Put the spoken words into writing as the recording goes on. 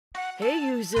Hey,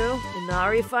 Yuzu.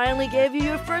 Inari finally gave you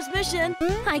your first mission.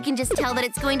 I can just tell that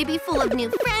it's going to be full of new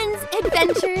friends,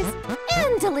 adventures,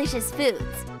 and delicious foods.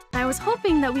 I was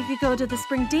hoping that we could go to the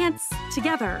spring dance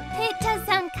together. It does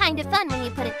sound kind of fun when you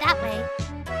put it that way.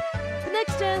 The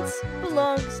next dance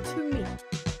belongs to me.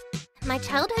 My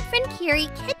childhood friend Kiri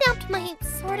kidnapped my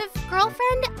sort of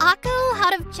girlfriend, Akko,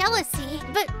 out of jealousy.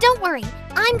 But don't worry,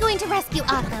 I'm going to rescue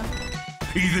Akko.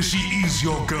 Either she is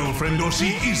your girlfriend or she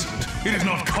isn't. It is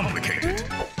not complicated.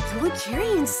 You want Kiri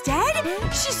instead?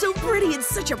 She's so pretty and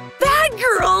such a bad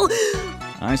girl!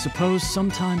 I suppose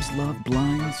sometimes love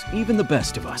blinds even the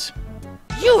best of us.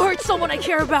 You hurt someone I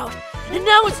care about, and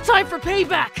now it's time for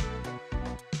payback.